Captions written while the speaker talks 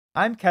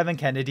I'm Kevin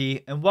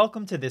Kennedy, and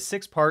welcome to this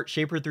 6-part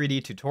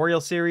Shapr3D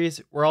tutorial series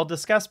where I'll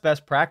discuss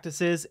best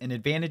practices and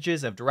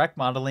advantages of direct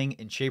modeling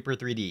in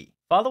Shapr3D.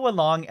 Follow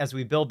along as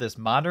we build this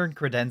modern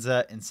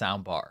credenza and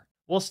soundbar.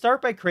 We'll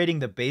start by creating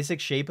the basic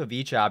shape of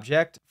each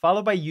object,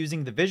 followed by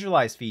using the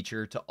Visualize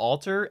feature to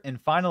alter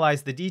and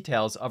finalize the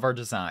details of our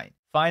design.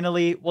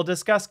 Finally, we'll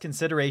discuss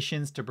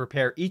considerations to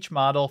prepare each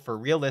model for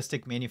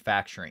realistic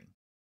manufacturing.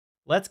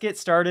 Let's get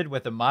started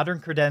with a modern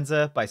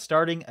credenza by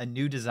starting a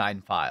new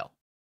design file.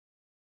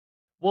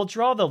 We'll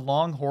draw the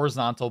long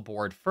horizontal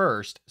board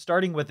first,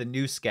 starting with a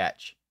new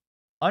sketch.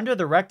 Under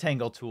the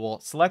rectangle tool,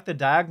 select the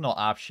diagonal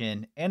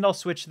option, and I'll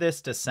switch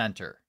this to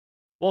center.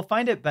 We'll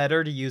find it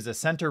better to use a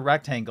center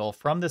rectangle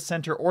from the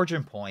center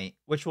origin point,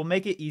 which will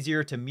make it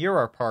easier to mirror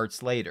our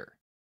parts later.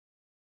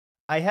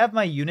 I have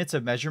my units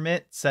of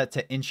measurement set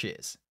to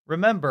inches.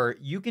 Remember,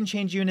 you can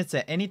change units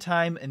at any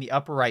time in the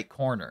upper right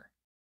corner.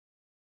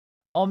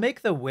 I'll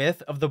make the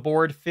width of the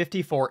board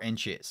 54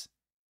 inches.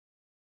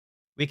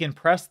 We can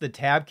press the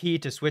Tab key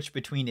to switch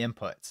between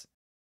inputs.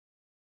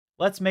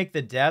 Let's make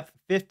the depth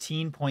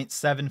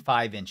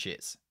 15.75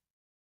 inches.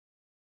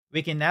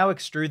 We can now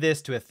extrude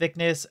this to a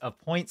thickness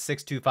of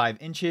 0.625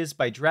 inches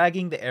by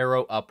dragging the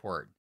arrow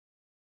upward.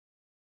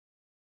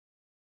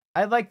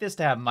 I'd like this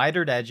to have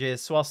mitered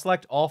edges, so I'll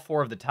select all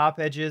 4 of the top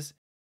edges,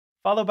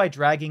 followed by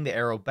dragging the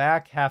arrow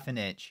back half an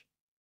inch.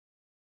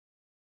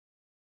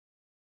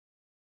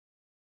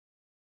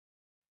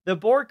 The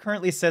board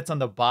currently sits on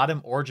the bottom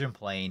origin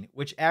plane,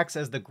 which acts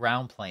as the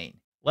ground plane.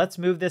 Let's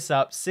move this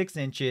up 6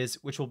 inches,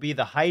 which will be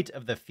the height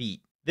of the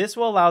feet. This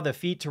will allow the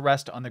feet to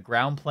rest on the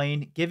ground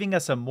plane, giving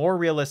us a more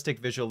realistic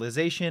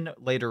visualization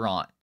later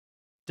on.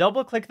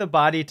 Double-click the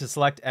body to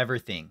select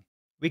everything.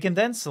 We can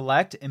then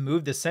select and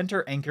move the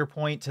center anchor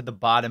point to the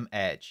bottom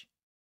edge.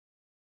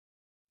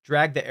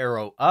 Drag the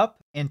arrow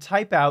up and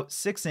type out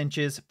 6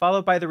 inches,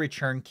 followed by the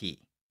return key.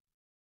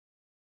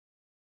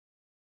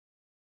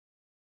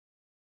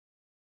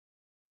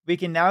 We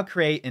can now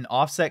create an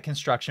offset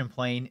construction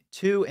plane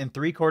 2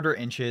 3/4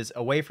 inches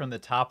away from the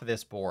top of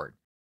this board.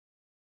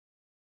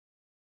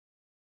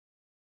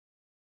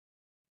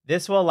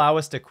 This will allow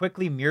us to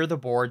quickly mirror the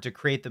board to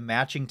create the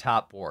matching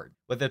top board,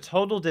 with a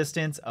total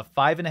distance of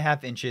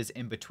 5.5 inches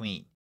in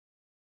between.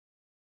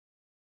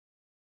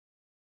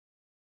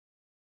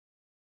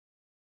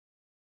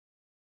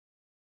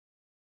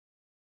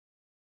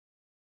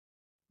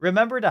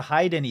 Remember to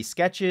hide any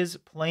sketches,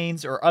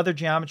 planes, or other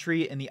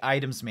geometry in the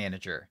Items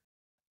Manager.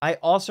 I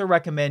also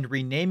recommend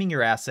renaming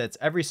your assets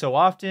every so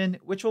often,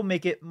 which will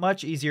make it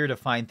much easier to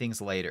find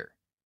things later.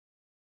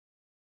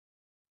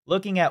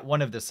 Looking at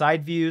one of the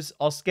side views,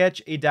 I'll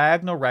sketch a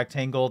diagonal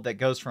rectangle that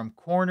goes from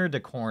corner to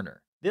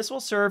corner. This will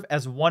serve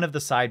as one of the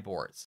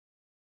sideboards.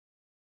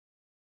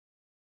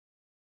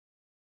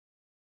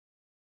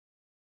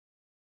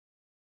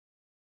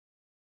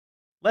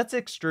 Let's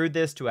extrude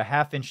this to a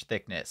 1/2 inch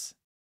thickness.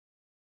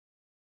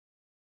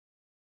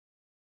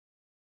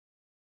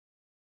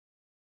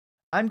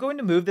 I'm going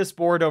to move this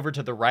board over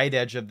to the right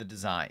edge of the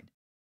design.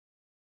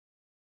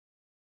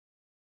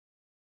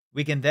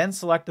 We can then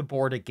select the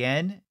board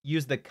again,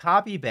 use the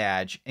copy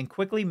badge, and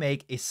quickly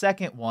make a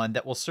second one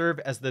that will serve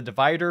as the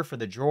divider for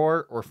the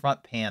drawer or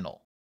front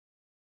panel.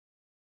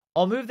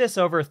 I'll move this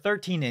over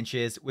 13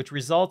 inches, which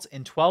results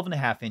in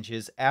 12.5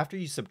 inches after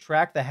you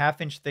subtract the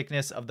 1/2 inch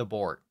thickness of the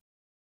board.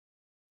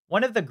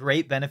 One of the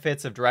great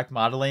benefits of direct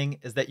modeling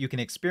is that you can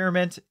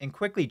experiment and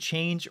quickly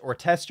change or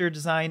test your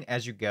design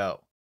as you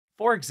go.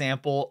 For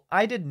example,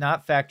 I did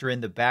not factor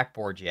in the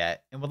backboard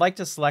yet and would like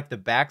to select the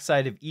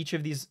backside of each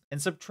of these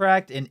and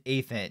subtract an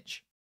 1/8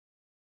 inch.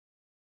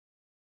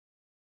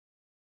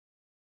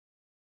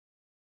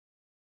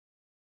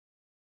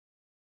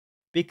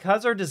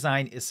 Because our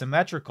design is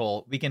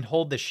symmetrical, we can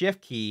hold the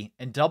Shift key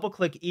and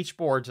double-click each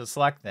board to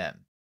select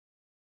them.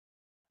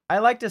 I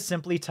like to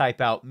simply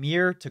type out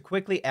mirror to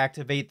quickly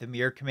activate the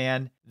mirror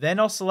command, then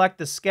I'll select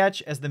the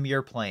sketch as the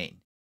mirror plane.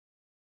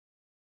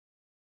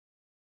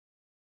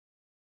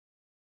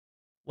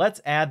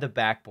 Let's add the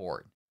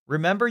backboard.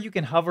 Remember, you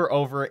can hover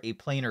over a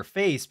planar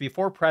face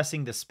before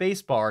pressing the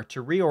spacebar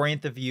to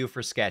reorient the view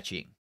for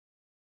sketching.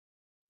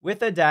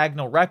 With a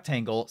diagonal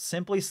rectangle,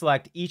 simply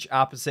select each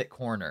opposite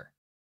corner.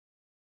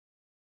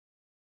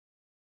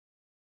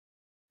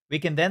 We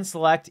can then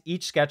select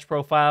each sketch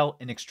profile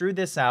and extrude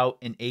this out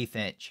an 1/8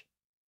 inch.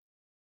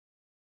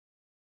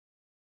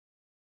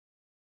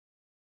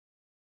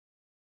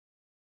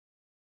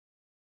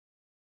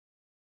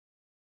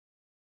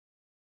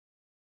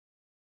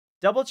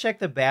 Double check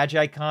the badge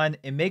icon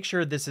and make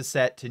sure this is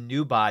set to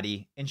New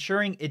Body,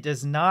 ensuring it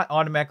does not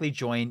automatically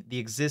join the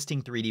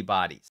existing 3D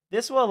bodies.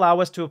 This will allow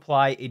us to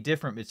apply a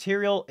different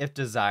material if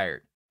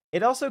desired.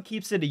 It also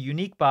keeps it a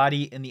unique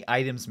body in the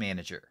Items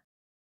Manager.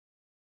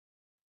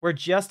 We're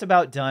just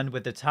about done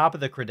with the top of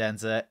the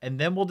credenza, and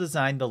then we'll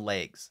design the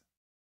legs.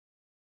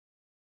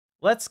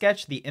 Let's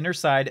sketch the inner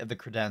side of the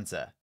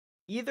credenza.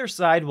 Either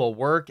side will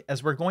work,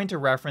 as we're going to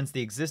reference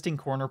the existing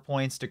corner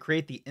points to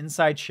create the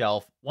inside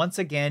shelf, once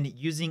again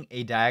using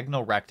a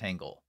diagonal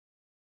rectangle.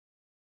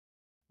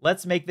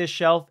 Let's make this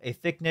shelf a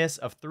thickness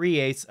of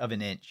 3/8 of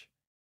an inch.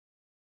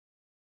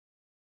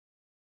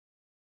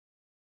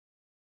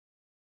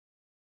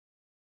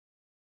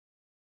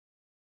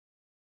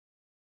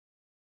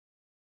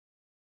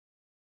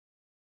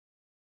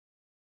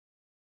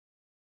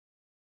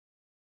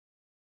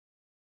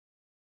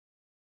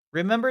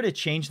 Remember to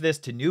change this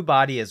to new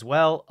body as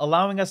well,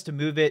 allowing us to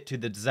move it to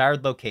the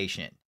desired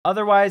location.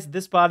 Otherwise,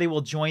 this body will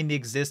join the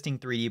existing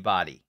 3D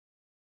body.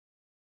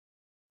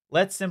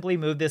 Let's simply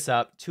move this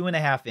up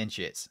 2.5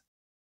 inches.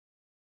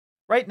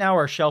 Right now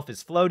our shelf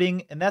is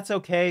floating, and that's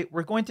okay.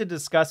 We're going to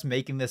discuss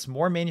making this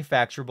more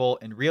manufacturable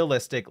and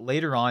realistic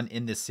later on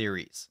in this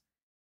series.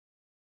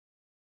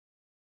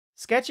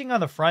 Sketching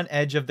on the front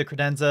edge of the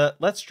credenza,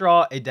 let's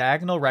draw a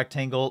diagonal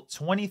rectangle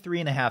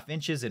 23.5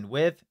 inches in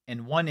width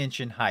and 1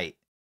 inch in height.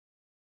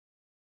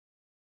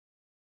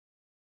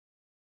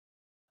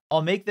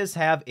 I'll make this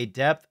have a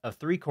depth of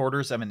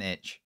 3/4 of an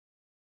inch.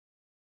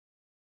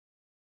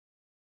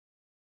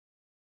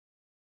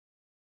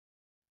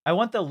 I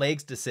want the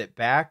legs to sit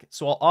back,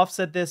 so I'll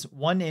offset this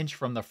 1 inch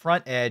from the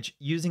front edge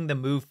using the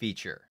move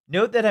feature.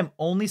 Note that I'm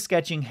only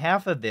sketching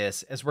half of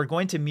this as we're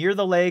going to mirror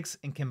the legs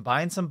and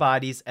combine some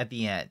bodies at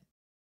the end.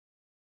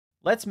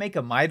 Let's make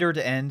a mitered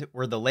end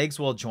where the legs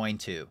will join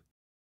to.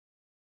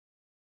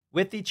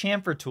 With the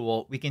chamfer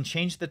tool, we can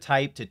change the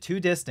type to to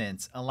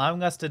distance,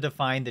 allowing us to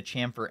define the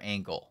chamfer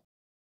angle.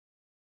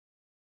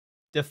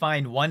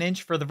 Define 1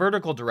 inch for the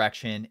vertical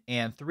direction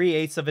and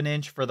 3/8 of an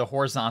inch for the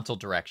horizontal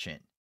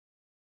direction.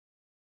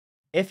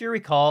 If you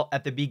recall,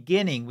 at the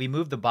beginning we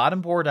moved the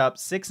bottom board up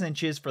 6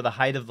 inches for the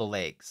height of the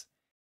legs.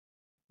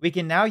 We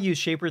can now use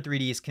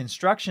Shapr3D's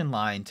construction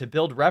line to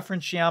build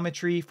reference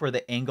geometry for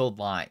the angled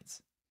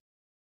lines.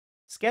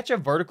 Sketch a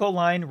vertical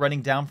line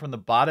running down from the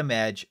bottom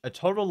edge, a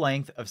total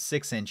length of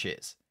 6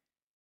 inches.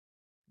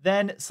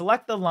 Then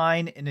select the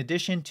line in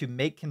addition to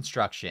Make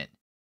Construction.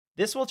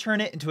 This will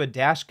turn it into a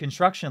dashed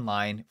construction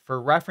line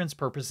for reference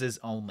purposes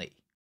only.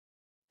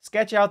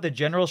 Sketch out the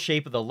general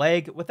shape of the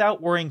leg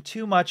without worrying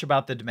too much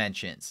about the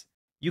dimensions.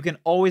 You can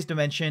always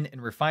dimension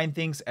and refine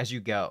things as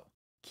you go.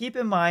 Keep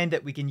in mind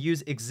that we can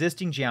use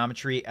existing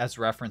geometry as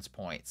reference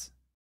points.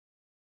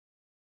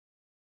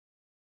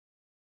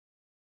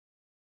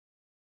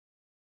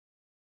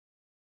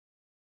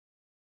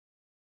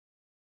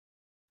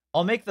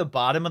 I'll make the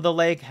bottom of the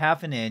leg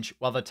 1/2 inch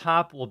while the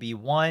top will be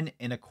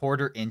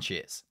 1¼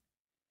 inches.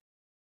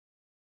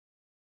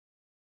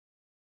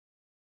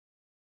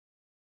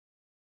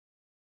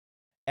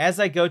 As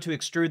I go to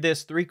extrude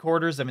this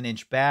 3/4 of an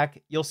inch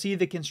back, you'll see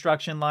the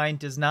construction line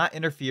does not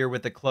interfere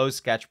with the closed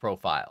sketch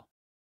profile.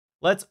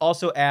 Let's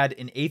also add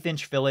an 1/8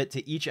 inch fillet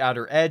to each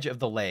outer edge of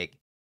the leg.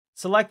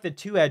 Select the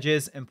two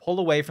edges and pull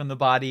away from the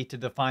body to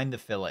define the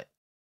fillet.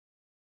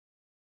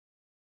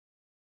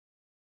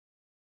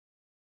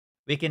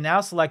 We can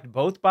now select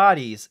both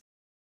bodies,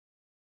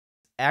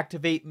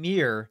 activate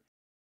mirror,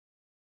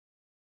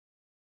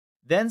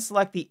 then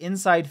select the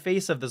inside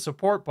face of the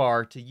support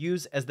bar to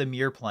use as the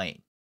mirror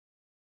plane.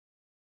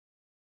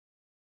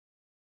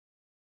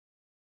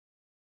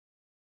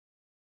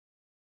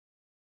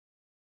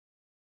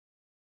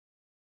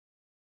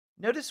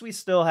 Notice we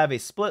still have a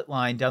split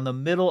line down the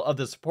middle of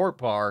the support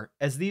bar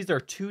as these are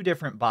two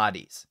different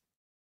bodies.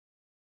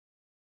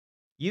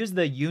 Use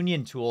the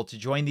union tool to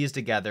join these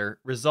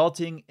together,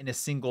 resulting in a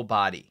single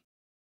body.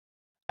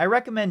 I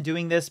recommend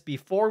doing this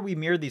before we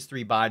mirror these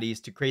three bodies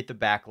to create the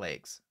back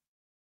legs.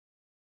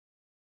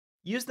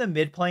 Use the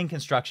mid-plane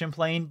construction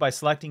plane by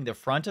selecting the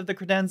front of the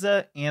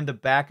credenza and the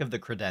back of the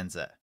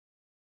credenza.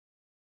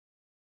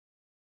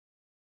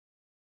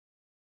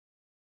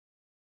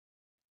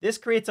 This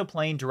creates a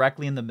plane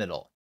directly in the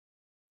middle.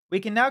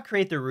 We can now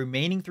create the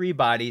remaining three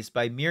bodies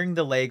by mirroring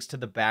the legs to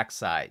the back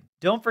side.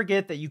 Don't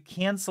forget that you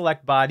can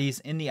select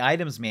bodies in the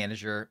Items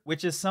Manager,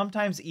 which is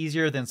sometimes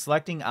easier than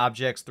selecting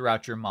objects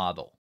throughout your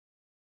model.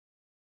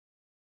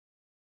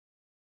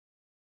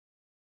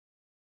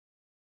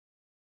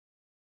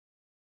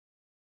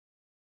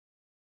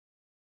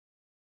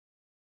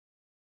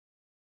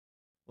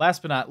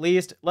 Last but not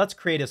least, let's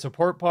create a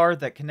support bar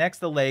that connects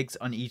the legs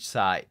on each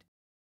side.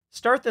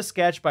 Start the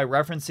sketch by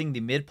referencing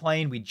the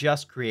midplane we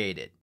just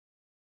created.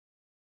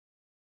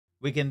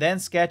 We can then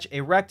sketch a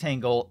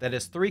rectangle that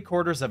is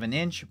 3/4 of an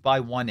inch by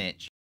 1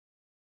 inch.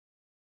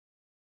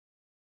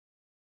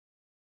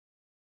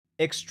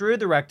 Extrude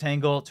the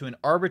rectangle to an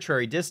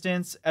arbitrary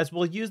distance, as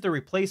we'll use the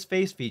Replace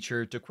Face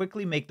feature to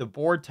quickly make the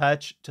board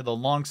touch to the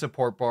long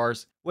support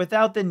bars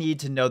without the need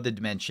to know the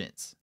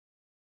dimensions.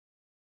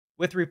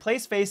 With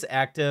Replace Face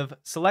active,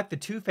 select the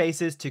two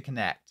faces to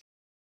connect.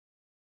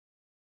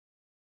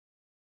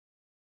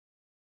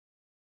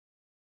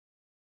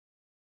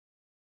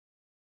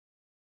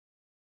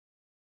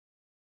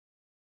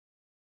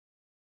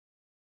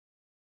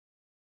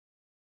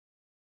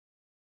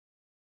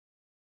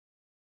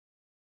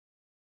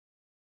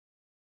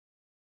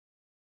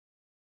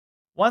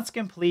 Once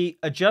complete,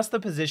 adjust the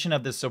position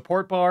of the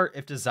support bar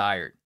if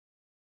desired.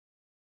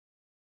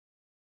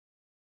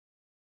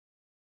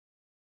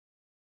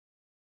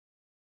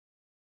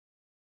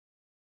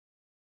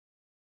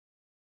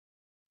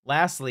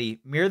 Lastly,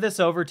 mirror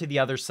this over to the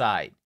other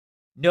side.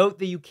 Note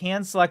that you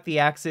can select the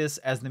axis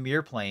as the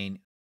mirror plane.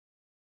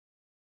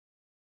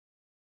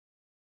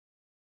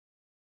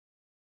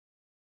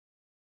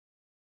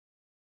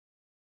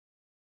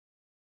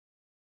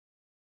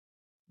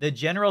 The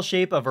general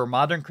shape of our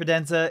modern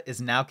credenza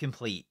is now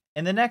complete.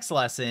 In the next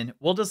lesson,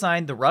 we'll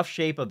design the rough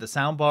shape of the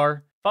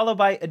soundbar, followed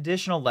by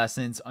additional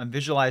lessons on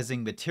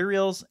visualizing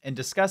materials and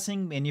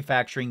discussing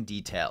manufacturing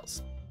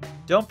details.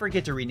 Don't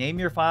forget to rename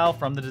your file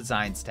from the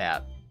Designs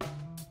tab.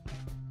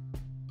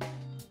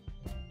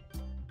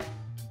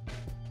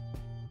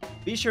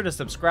 Be sure to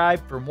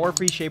subscribe for more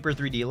free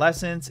Shapr3D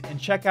lessons and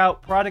check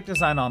out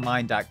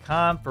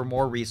productdesignonline.com for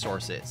more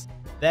resources.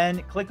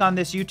 Then click on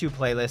this YouTube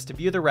playlist to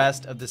view the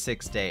rest of the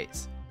 6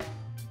 days.